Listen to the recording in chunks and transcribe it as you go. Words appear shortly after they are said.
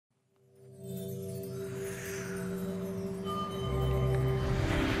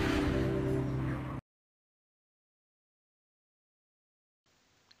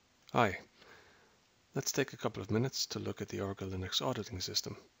Hi, let's take a couple of minutes to look at the Oracle Linux Auditing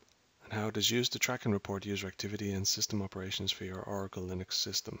system and how it is used to track and report user activity and system operations for your Oracle Linux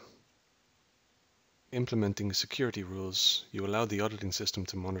system. Implementing security rules, you allow the auditing system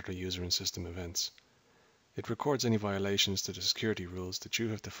to monitor user and system events. It records any violations to the security rules that you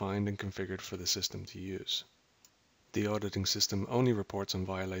have defined and configured for the system to use. The auditing system only reports on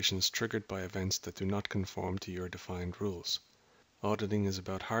violations triggered by events that do not conform to your defined rules. Auditing is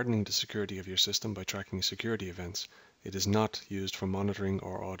about hardening the security of your system by tracking security events. It is not used for monitoring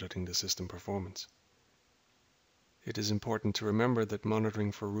or auditing the system performance. It is important to remember that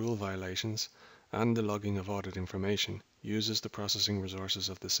monitoring for rule violations and the logging of audit information uses the processing resources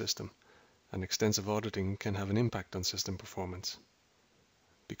of the system, and extensive auditing can have an impact on system performance.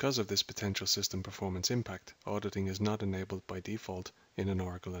 Because of this potential system performance impact, auditing is not enabled by default in an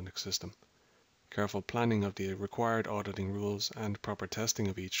Oracle Linux system. Careful planning of the required auditing rules and proper testing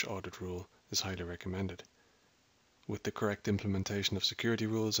of each audit rule is highly recommended. With the correct implementation of security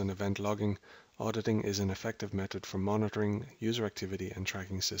rules and event logging, auditing is an effective method for monitoring user activity and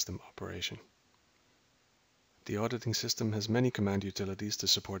tracking system operation. The auditing system has many command utilities to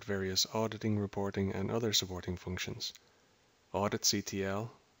support various auditing, reporting, and other supporting functions. Audit.ctl,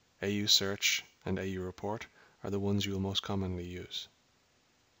 AU search, and AU report are the ones you will most commonly use.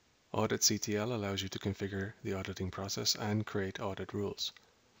 Audit.ctl allows you to configure the auditing process and create audit rules.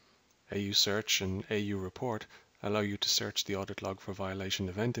 AU search and AU report allow you to search the audit log for violation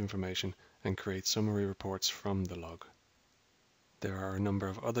event information and create summary reports from the log. There are a number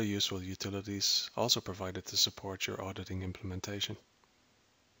of other useful utilities also provided to support your auditing implementation.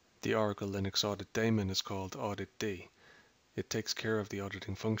 The Oracle Linux Audit daemon is called Audit-D. It takes care of the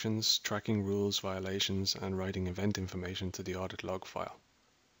auditing functions, tracking rules, violations, and writing event information to the audit log file.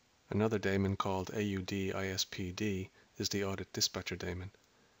 Another daemon called AUD-ISPD is the Audit Dispatcher daemon.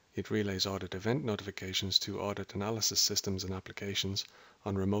 It relays audit event notifications to audit analysis systems and applications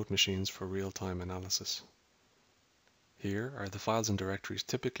on remote machines for real-time analysis. Here are the files and directories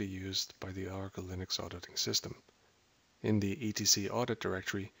typically used by the Oracle Linux Auditing system. In the etc audit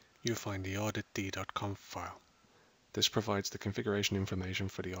directory, you find the auditd.conf file. This provides the configuration information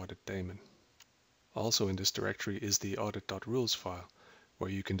for the audit daemon. Also in this directory is the audit.rules file, where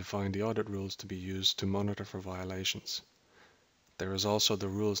you can define the audit rules to be used to monitor for violations. There is also the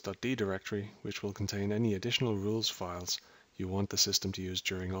rules.d directory, which will contain any additional rules files you want the system to use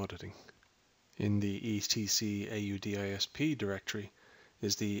during auditing. In the etc audisp directory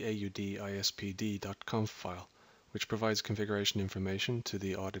is the audispd.conf file, which provides configuration information to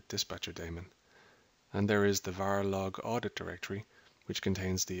the audit dispatcher daemon. And there is the var log audit directory, which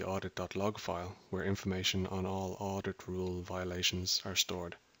contains the audit.log file, where information on all audit rule violations are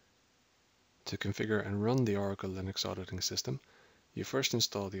stored. To configure and run the Oracle Linux Auditing system, you first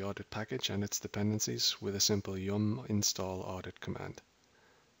install the audit package and its dependencies with a simple yum install audit command.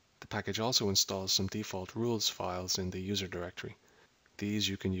 The package also installs some default rules files in the user directory. These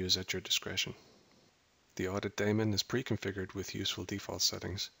you can use at your discretion. The audit daemon is pre-configured with useful default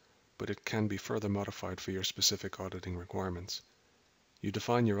settings, but it can be further modified for your specific auditing requirements. You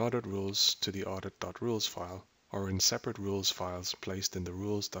define your audit rules to the audit.rules file or in separate rules files placed in the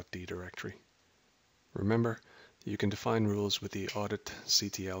rules.d directory. Remember, you can define rules with the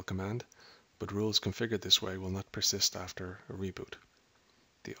audit.ctl command, but rules configured this way will not persist after a reboot.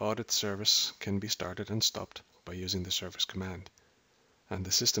 The audit service can be started and stopped by using the service command, and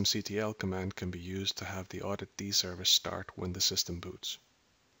the systemctl command can be used to have the audit.d service start when the system boots.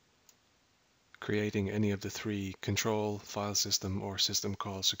 Creating any of the three control, file system, or system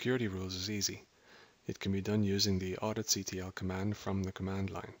call security rules is easy. It can be done using the audit.ctl command from the command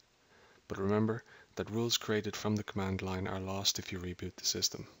line. But remember that rules created from the command line are lost if you reboot the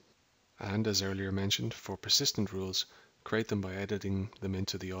system. And as earlier mentioned, for persistent rules, create them by editing them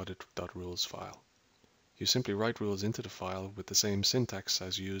into the audit.rules file. You simply write rules into the file with the same syntax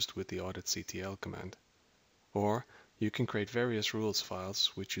as used with the audit.ctl command. Or you can create various rules files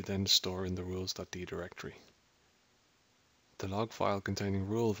which you then store in the rules.d directory. The log file containing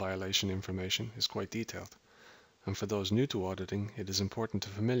rule violation information is quite detailed, and for those new to auditing, it is important to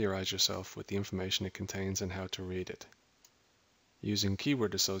familiarize yourself with the information it contains and how to read it. Using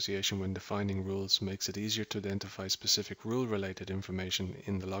keyword association when defining rules makes it easier to identify specific rule-related information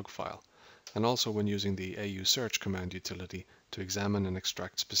in the log file, and also when using the AU search command utility to examine and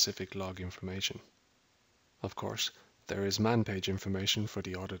extract specific log information. Of course, there is man page information for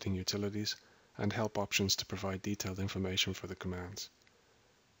the auditing utilities and help options to provide detailed information for the commands.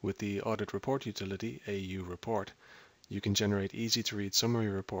 With the audit report utility, AU report, you can generate easy to read summary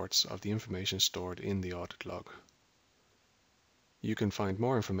reports of the information stored in the audit log. You can find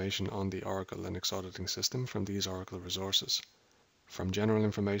more information on the Oracle Linux auditing system from these Oracle resources, from general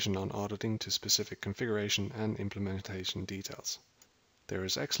information on auditing to specific configuration and implementation details. There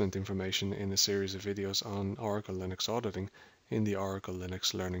is excellent information in a series of videos on Oracle Linux Auditing in the Oracle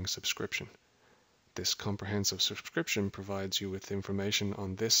Linux Learning subscription. This comprehensive subscription provides you with information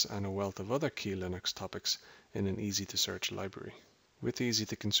on this and a wealth of other key Linux topics in an easy-to-search library, with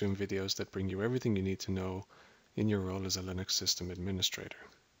easy-to-consume videos that bring you everything you need to know in your role as a Linux system administrator.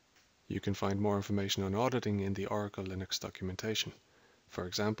 You can find more information on auditing in the Oracle Linux documentation. For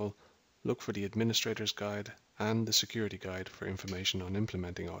example, look for the Administrator's Guide and the Security Guide for information on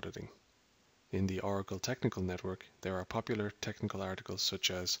implementing auditing. In the Oracle Technical Network, there are popular technical articles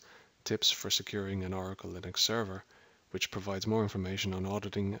such as Tips for Securing an Oracle Linux Server, which provides more information on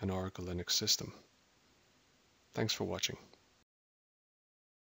auditing an Oracle Linux system. Thanks for watching.